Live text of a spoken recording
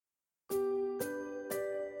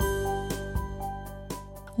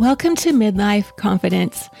Welcome to Midlife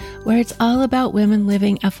Confidence, where it's all about women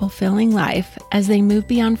living a fulfilling life as they move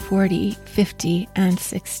beyond 40, 50, and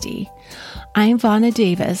 60. I'm Vonna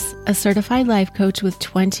Davis, a certified life coach with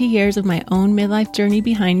 20 years of my own midlife journey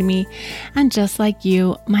behind me, and just like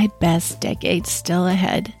you, my best decade still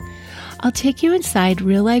ahead. I'll take you inside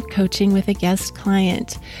real-life coaching with a guest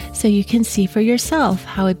client so you can see for yourself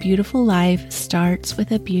how a beautiful life starts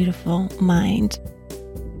with a beautiful mind.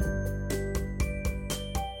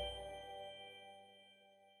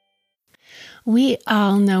 We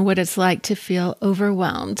all know what it's like to feel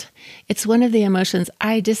overwhelmed. It's one of the emotions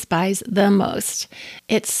I despise the most.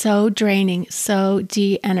 It's so draining, so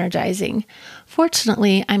de-energizing.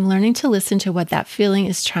 Fortunately, I'm learning to listen to what that feeling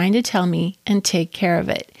is trying to tell me and take care of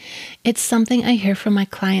it. It's something I hear from my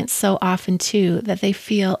clients so often too, that they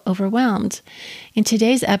feel overwhelmed. In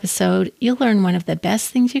today's episode, you'll learn one of the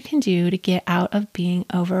best things you can do to get out of being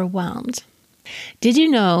overwhelmed. Did you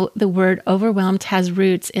know the word overwhelmed has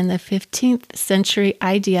roots in the 15th century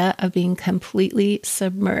idea of being completely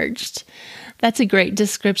submerged? That's a great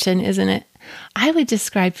description, isn't it? I would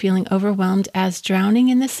describe feeling overwhelmed as drowning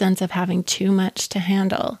in the sense of having too much to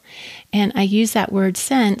handle. And I use that word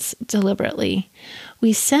sense deliberately.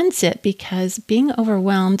 We sense it because being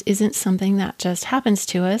overwhelmed isn't something that just happens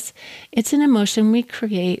to us. It's an emotion we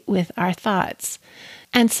create with our thoughts.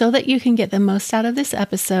 And so that you can get the most out of this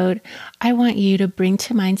episode, I want you to bring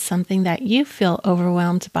to mind something that you feel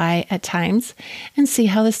overwhelmed by at times and see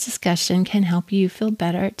how this discussion can help you feel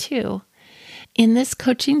better too. In this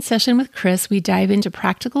coaching session with Chris, we dive into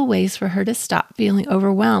practical ways for her to stop feeling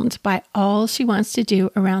overwhelmed by all she wants to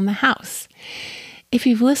do around the house. If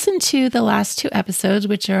you've listened to the last two episodes,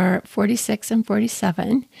 which are 46 and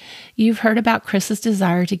 47, you've heard about Chris's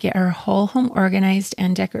desire to get her whole home organized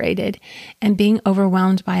and decorated, and being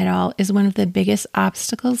overwhelmed by it all is one of the biggest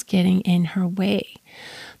obstacles getting in her way.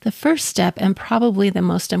 The first step, and probably the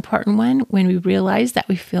most important one when we realize that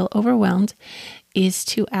we feel overwhelmed, is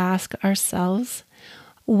to ask ourselves,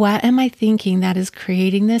 what am I thinking that is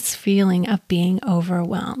creating this feeling of being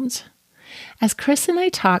overwhelmed? As Chris and I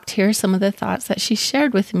talked, here are some of the thoughts that she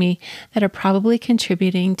shared with me that are probably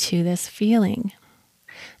contributing to this feeling.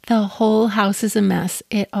 The whole house is a mess.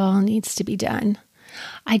 It all needs to be done.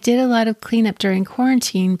 I did a lot of cleanup during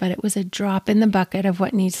quarantine, but it was a drop in the bucket of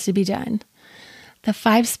what needs to be done. The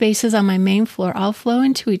 5 spaces on my main floor all flow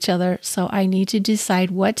into each other, so I need to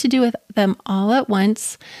decide what to do with them all at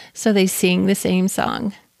once so they sing the same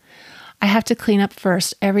song. I have to clean up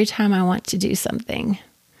first every time I want to do something.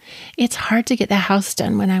 It's hard to get the house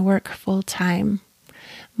done when I work full time.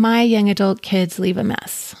 My young adult kids leave a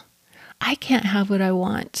mess. I can't have what I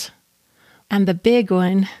want. And the big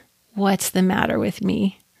one, what's the matter with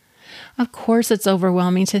me? Of course, it's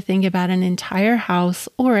overwhelming to think about an entire house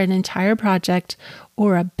or an entire project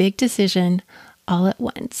or a big decision all at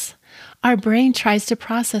once. Our brain tries to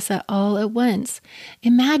process it all at once.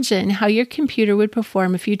 Imagine how your computer would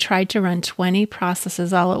perform if you tried to run 20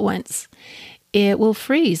 processes all at once. It will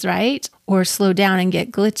freeze, right? Or slow down and get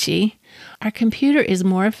glitchy. Our computer is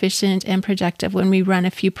more efficient and productive when we run a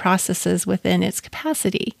few processes within its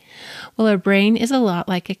capacity. Well, our brain is a lot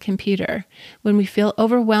like a computer. When we feel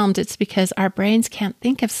overwhelmed, it's because our brains can't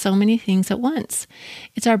think of so many things at once.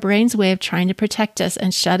 It's our brain's way of trying to protect us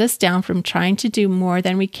and shut us down from trying to do more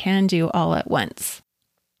than we can do all at once.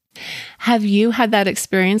 Have you had that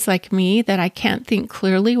experience like me that I can't think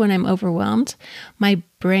clearly when I'm overwhelmed? My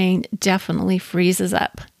brain definitely freezes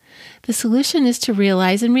up. The solution is to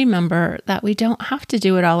realize and remember that we don't have to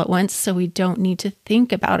do it all at once, so we don't need to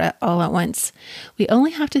think about it all at once. We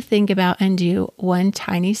only have to think about and do one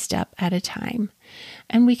tiny step at a time.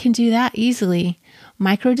 And we can do that easily.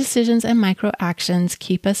 Micro decisions and micro actions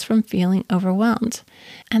keep us from feeling overwhelmed.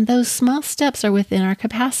 And those small steps are within our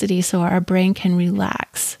capacity so our brain can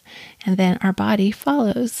relax. And then our body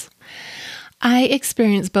follows. I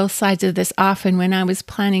experienced both sides of this often when I was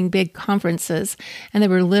planning big conferences, and there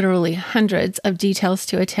were literally hundreds of details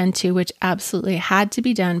to attend to, which absolutely had to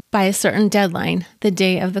be done by a certain deadline, the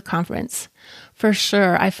day of the conference. For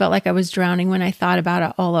sure, I felt like I was drowning when I thought about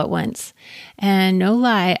it all at once. And no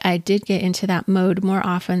lie, I did get into that mode more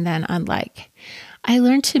often than I'd like. I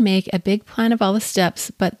learned to make a big plan of all the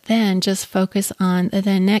steps, but then just focus on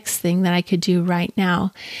the next thing that I could do right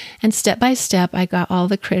now. And step by step, I got all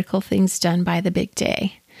the critical things done by the big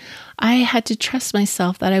day. I had to trust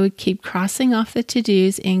myself that I would keep crossing off the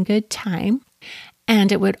to-dos in good time,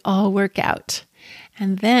 and it would all work out.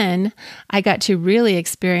 And then I got to really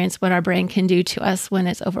experience what our brain can do to us when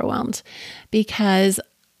it's overwhelmed, because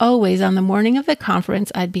always on the morning of the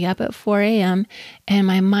conference, I'd be up at 4 a.m. and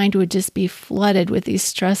my mind would just be flooded with these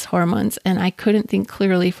stress hormones, and I couldn't think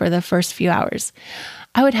clearly for the first few hours.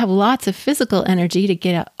 I would have lots of physical energy to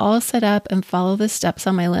get it all set up and follow the steps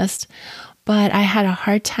on my list, but I had a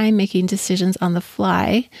hard time making decisions on the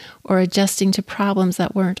fly or adjusting to problems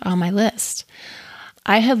that weren't on my list.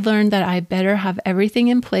 I had learned that I better have everything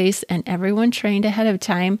in place and everyone trained ahead of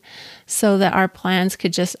time so that our plans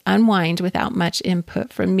could just unwind without much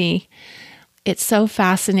input from me. It's so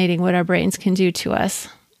fascinating what our brains can do to us.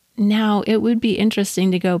 Now, it would be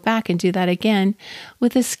interesting to go back and do that again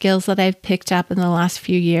with the skills that I've picked up in the last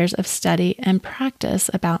few years of study and practice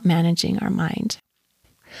about managing our mind.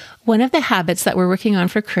 One of the habits that we're working on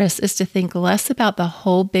for Chris is to think less about the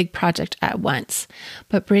whole big project at once,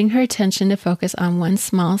 but bring her attention to focus on one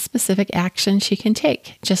small specific action she can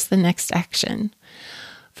take, just the next action.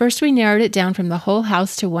 First, we narrowed it down from the whole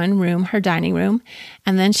house to one room, her dining room,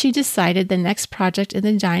 and then she decided the next project in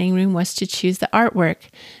the dining room was to choose the artwork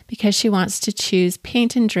because she wants to choose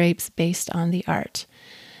paint and drapes based on the art.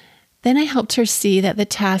 Then I helped her see that the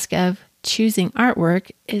task of choosing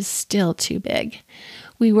artwork is still too big.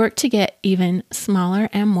 We worked to get even smaller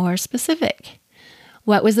and more specific.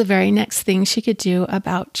 What was the very next thing she could do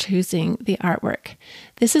about choosing the artwork?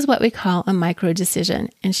 This is what we call a micro decision,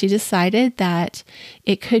 and she decided that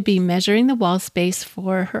it could be measuring the wall space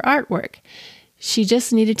for her artwork. She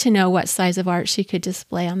just needed to know what size of art she could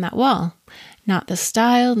display on that wall. Not the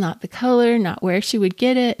style, not the color, not where she would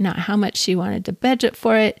get it, not how much she wanted to budget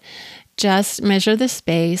for it. Just measure the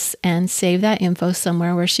space and save that info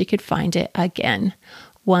somewhere where she could find it again.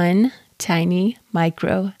 One tiny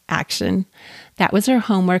micro action. That was her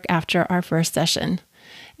homework after our first session.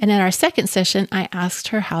 And at our second session, I asked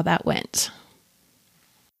her how that went.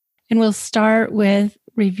 And we'll start with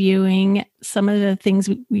reviewing some of the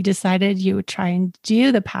things we decided you would try and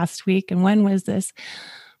do the past week. And one was this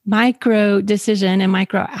micro decision and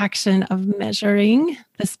micro action of measuring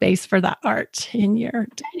the space for the art in your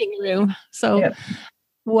dining room. So Yep.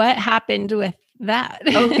 What happened with that?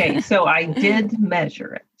 Okay, so I did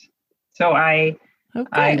measure it. So I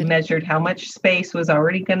measured how much space was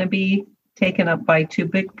already going to be taken up by two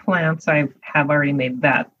big plants. I have already made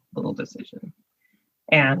that little decision.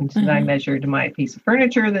 And I measured my piece of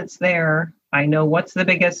furniture that's there. I know what's the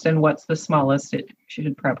biggest and what's the smallest. It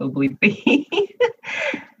should probably be.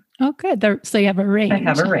 Oh, good. So you have a range. I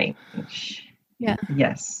have a range. Yeah.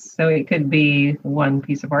 Yes. So it could be one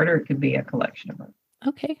piece of art or it could be a collection of art.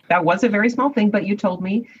 Okay. That was a very small thing, but you told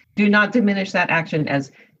me do not diminish that action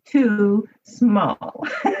as too small.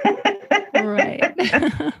 Right.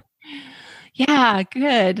 Yeah,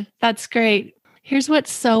 good. That's great. Here's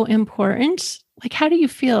what's so important. Like, how do you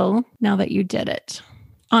feel now that you did it?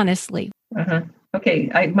 Honestly. Okay.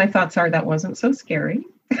 My thoughts are that wasn't so scary.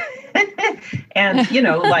 And,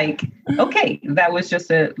 okay, that was just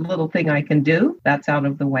a little thing I can do. That's out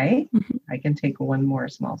of the way. Mm-hmm. I can take one more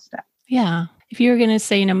small step. Yeah. If you were going to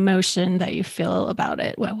say an emotion that you feel about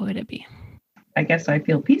it, what would it be? I guess I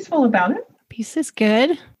feel peaceful about it. Peace is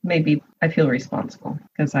good. Maybe I feel responsible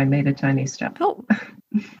because I made a tiny step. Oh,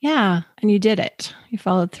 yeah. And you did it. You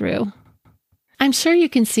followed through. I'm sure you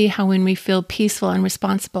can see how when we feel peaceful and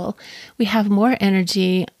responsible, we have more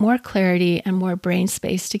energy, more clarity, and more brain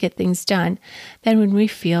space to get things done than when we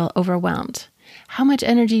feel overwhelmed. How much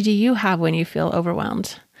energy do you have when you feel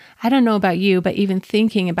overwhelmed? I don't know about you, but even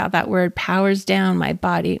thinking about that word powers down my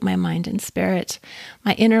body, my mind, and spirit.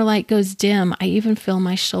 My inner light goes dim. I even feel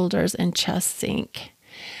my shoulders and chest sink.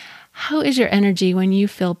 How is your energy when you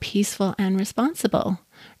feel peaceful and responsible?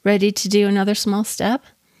 Ready to do another small step?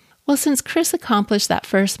 Well, since Chris accomplished that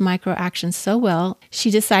first micro action so well,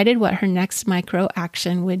 she decided what her next micro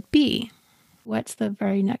action would be. What's the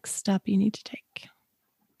very next step you need to take?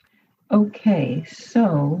 Okay,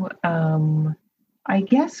 so I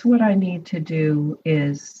guess what I need to do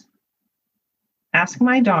is ask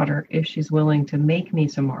my daughter if she's willing to make me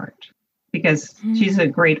some art, because she's a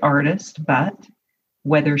great artist, but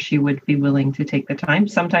whether she would be willing to take the time.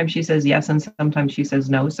 Sometimes she says yes, and sometimes she says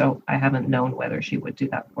no. So I haven't known whether she would do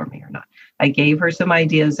that for me or not. I gave her some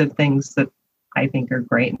ideas of things that I think are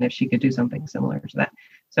great, and if she could do something similar to that.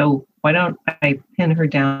 So why don't I pin her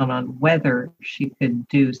down on whether she could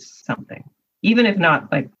do something, even if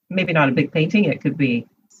not, like maybe not a big painting. It could be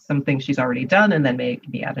something she's already done, and then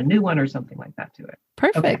maybe add a new one or something like that to it.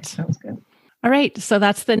 Perfect. Okay, sounds good. All right. So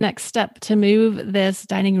that's the next step to move this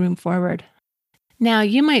dining room forward. Now,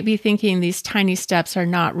 you might be thinking these tiny steps are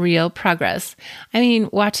not real progress. I mean,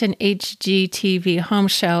 watch an HGTV home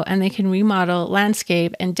show and they can remodel,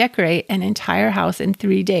 landscape, and decorate an entire house in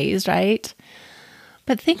 3 days, right?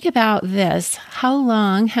 But think about this. How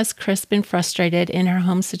long has Chris been frustrated in her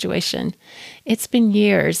home situation? It's been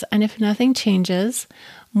years, and if nothing changes,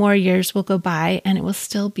 more years will go by and it will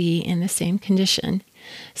still be in the same condition.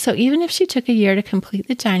 So even if she took a year to complete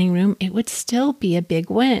the dining room, it would still be a big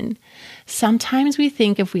win. Sometimes we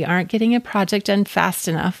think if we aren't getting a project done fast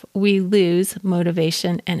enough, we lose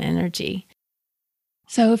motivation and energy.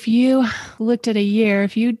 So if you looked at a year,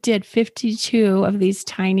 if you did 52 of these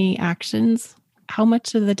tiny actions, how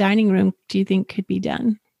much of the dining room do you think could be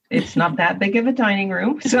done? It's not that big of a dining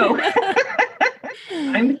room. So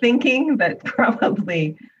I'm thinking that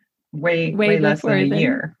probably way less than a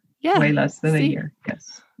year. Yeah. Way less than a year.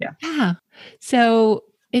 Yes. Yeah. Yeah. So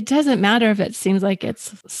it doesn't matter if it seems like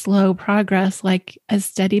it's slow progress, like a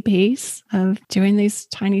steady pace of doing these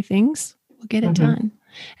tiny things will get it done.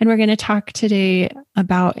 And we're going to talk today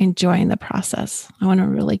about enjoying the process. I want to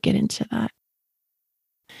really get into that.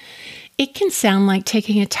 It can sound like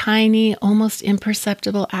taking a tiny, almost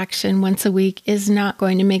imperceptible action once a week is not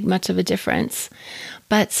going to make much of a difference.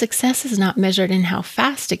 But success is not measured in how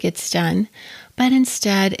fast it gets done, but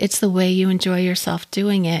instead it's the way you enjoy yourself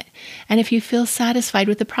doing it. And if you feel satisfied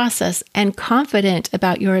with the process and confident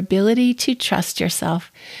about your ability to trust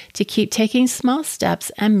yourself, to keep taking small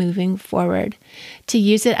steps and moving forward, to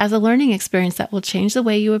use it as a learning experience that will change the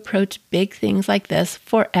way you approach big things like this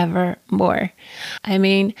forevermore. I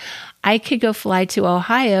mean, I could go fly to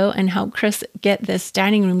Ohio and help Chris get this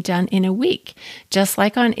dining room done in a week, just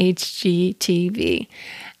like on HGTV.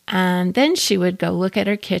 And then she would go look at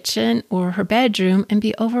her kitchen or her bedroom and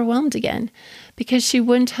be overwhelmed again because she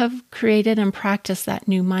wouldn't have created and practiced that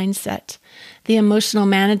new mindset, the emotional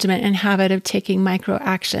management and habit of taking micro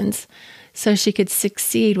actions so she could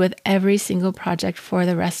succeed with every single project for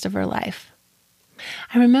the rest of her life.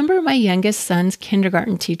 I remember my youngest son's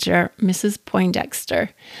kindergarten teacher, Mrs.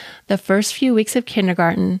 Poindexter. The first few weeks of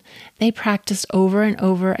kindergarten, they practiced over and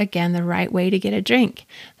over again the right way to get a drink,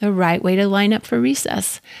 the right way to line up for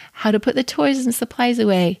recess, how to put the toys and supplies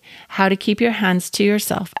away, how to keep your hands to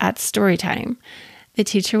yourself at story time. The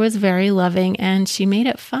teacher was very loving and she made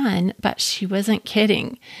it fun, but she wasn't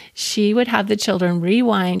kidding. She would have the children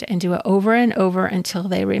rewind and do it over and over until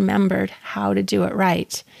they remembered how to do it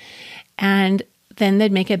right. And then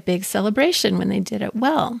they'd make a big celebration when they did it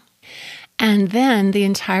well. And then the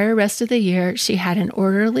entire rest of the year, she had an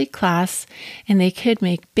orderly class and they could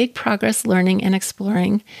make big progress learning and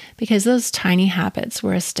exploring because those tiny habits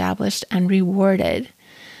were established and rewarded.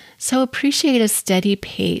 So appreciate a steady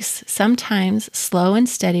pace. Sometimes slow and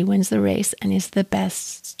steady wins the race and is the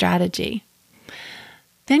best strategy.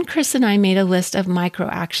 Then Chris and I made a list of micro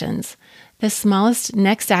actions, the smallest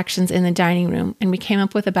next actions in the dining room, and we came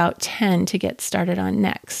up with about 10 to get started on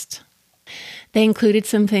next. They included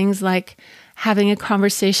some things like having a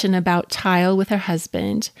conversation about tile with her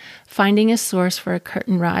husband, finding a source for a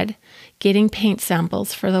curtain rod, getting paint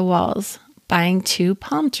samples for the walls, buying 2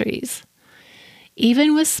 palm trees.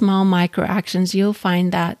 Even with small micro actions, you'll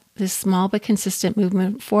find that this small but consistent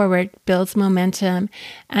movement forward builds momentum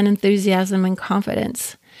and enthusiasm and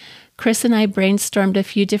confidence. Chris and I brainstormed a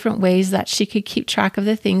few different ways that she could keep track of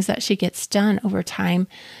the things that she gets done over time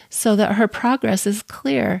so that her progress is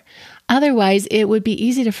clear. Otherwise, it would be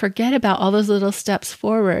easy to forget about all those little steps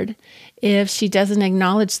forward if she doesn't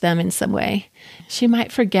acknowledge them in some way. She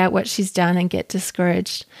might forget what she's done and get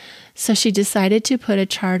discouraged. So she decided to put a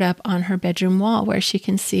chart up on her bedroom wall where she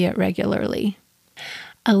can see it regularly.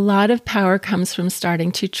 A lot of power comes from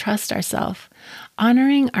starting to trust ourselves,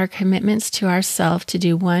 honoring our commitments to ourselves to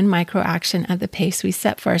do one micro action at the pace we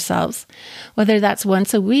set for ourselves, whether that's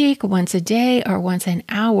once a week, once a day, or once an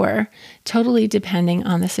hour, totally depending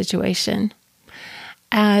on the situation.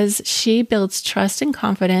 As she builds trust and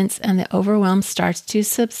confidence and the overwhelm starts to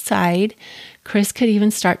subside, Chris could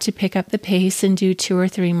even start to pick up the pace and do 2 or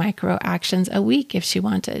 3 micro actions a week if she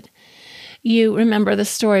wanted. You remember the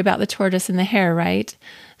story about the tortoise and the hare, right?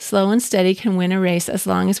 Slow and steady can win a race as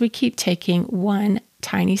long as we keep taking one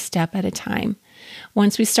tiny step at a time.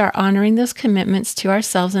 Once we start honoring those commitments to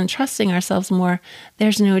ourselves and trusting ourselves more,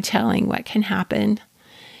 there's no telling what can happen.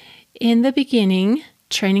 In the beginning,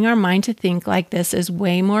 training our mind to think like this is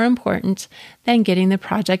way more important than getting the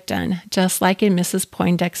project done, just like in Mrs.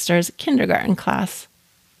 Poindexter's kindergarten class.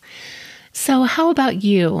 So how about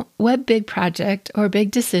you? What big project or big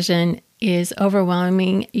decision is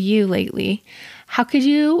overwhelming you lately? How could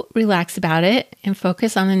you relax about it and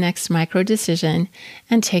focus on the next micro decision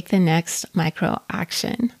and take the next micro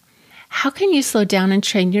action? How can you slow down and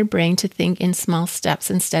train your brain to think in small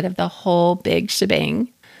steps instead of the whole big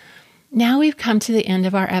shebang? Now we've come to the end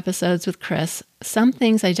of our episodes with Chris. Some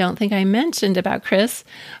things I don't think I mentioned about Chris.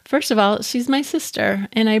 First of all, she's my sister,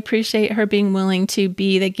 and I appreciate her being willing to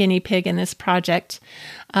be the guinea pig in this project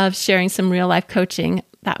of sharing some real life coaching.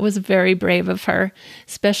 That was very brave of her,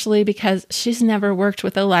 especially because she's never worked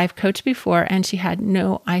with a life coach before and she had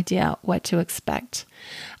no idea what to expect.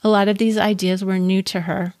 A lot of these ideas were new to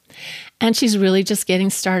her, and she's really just getting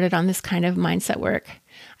started on this kind of mindset work.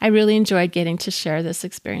 I really enjoyed getting to share this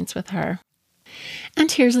experience with her.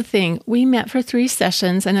 And here's the thing, we met for 3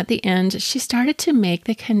 sessions, and at the end, she started to make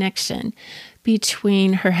the connection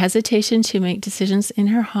between her hesitation to make decisions in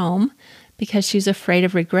her home because she's afraid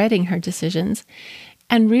of regretting her decisions,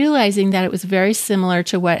 and realizing that it was very similar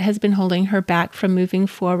to what has been holding her back from moving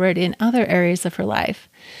forward in other areas of her life.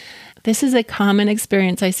 This is a common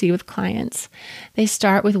experience I see with clients. They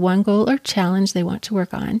start with one goal or challenge they want to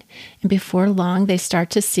work on, and before long, they start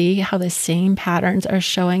to see how the same patterns are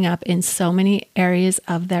showing up in so many areas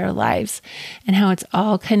of their lives and how it's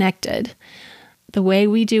all connected. The way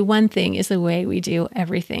we do one thing is the way we do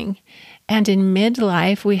everything. And in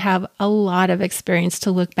midlife, we have a lot of experience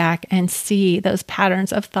to look back and see those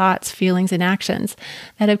patterns of thoughts, feelings, and actions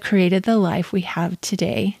that have created the life we have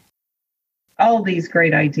today. All these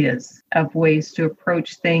great ideas of ways to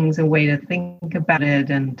approach things, a way to think about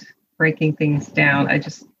it, and breaking things down.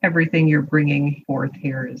 Everything you're bringing forth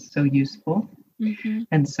here is so useful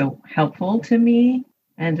and so helpful to me.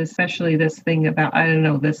 And especially this thing about,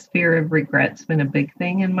 this fear of regret's been a big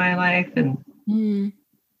thing in my life. And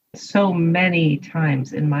so many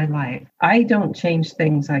times in my life, I don't change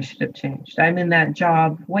things I should have changed. I'm in that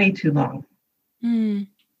job way too long.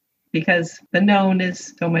 Because the known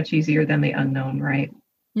is so much easier than the unknown, right?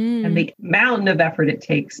 And the mountain of effort it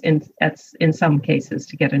takes in some cases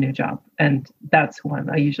to get a new job. And that's one.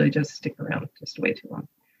 I usually just stick around just way too long.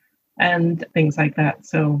 And things like that.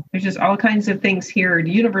 So there's just all kinds of things here,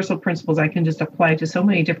 universal principles I can just apply to so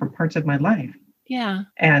many different parts of my life. Yeah.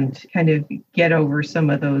 And kind of get over some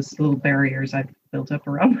of those little barriers I've built up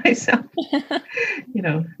around myself.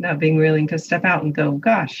 Not being willing to step out and go,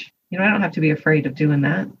 gosh, I don't have to be afraid of doing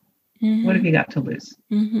that. What have you got to lose?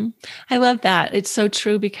 I love that. It's so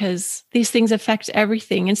true because these things affect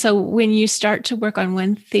everything. And so when you start to work on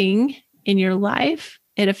one thing in your life,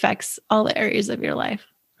 it affects all the areas of your life.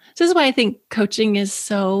 So this is why I think coaching is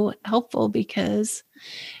so helpful, because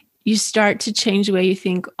you start to change the way you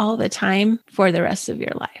think all the time for the rest of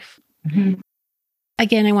your life.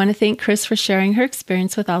 Again, I want to thank Chris for sharing her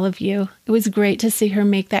experience with all of you. It was great to see her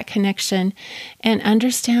make that connection and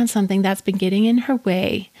understand something that's been getting in her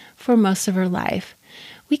way for most of her life.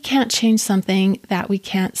 We can't change something that we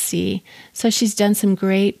can't see. So she's done some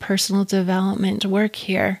great personal development work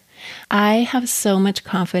here. I have so much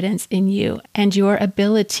confidence in you and your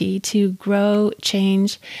ability to grow,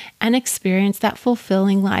 change, and experience that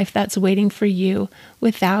fulfilling life that's waiting for you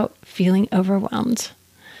without feeling overwhelmed.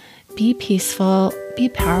 Be peaceful, be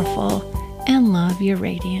powerful, and love your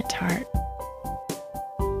radiant heart.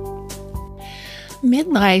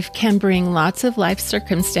 Midlife can bring lots of life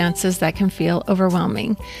circumstances that can feel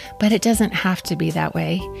overwhelming, but it doesn't have to be that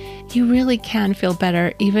way. You really can feel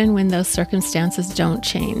better even when those circumstances don't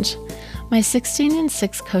change. My 16 in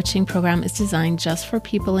 6 coaching program is designed just for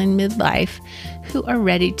people in midlife who are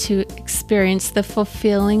ready to experience the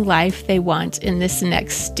fulfilling life they want in this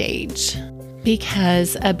next stage.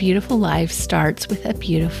 Because a beautiful life starts with a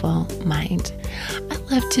beautiful mind.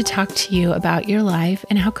 I'd love to talk to you about your life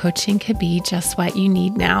and how coaching could be just what you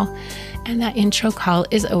need now. And that intro call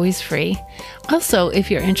is always free. Also,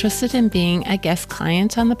 if you're interested in being a guest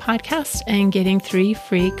client on the podcast and getting 3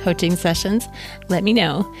 free coaching sessions, let me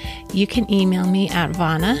know. You can email me at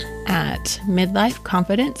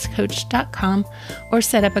vana@midlifeconfidencecoach.com or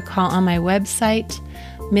set up a call on my website,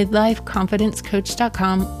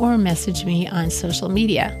 midlifeconfidencecoach.com, or message me on social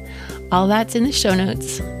media. All that's in the show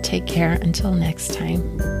notes. Take care until next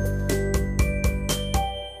time.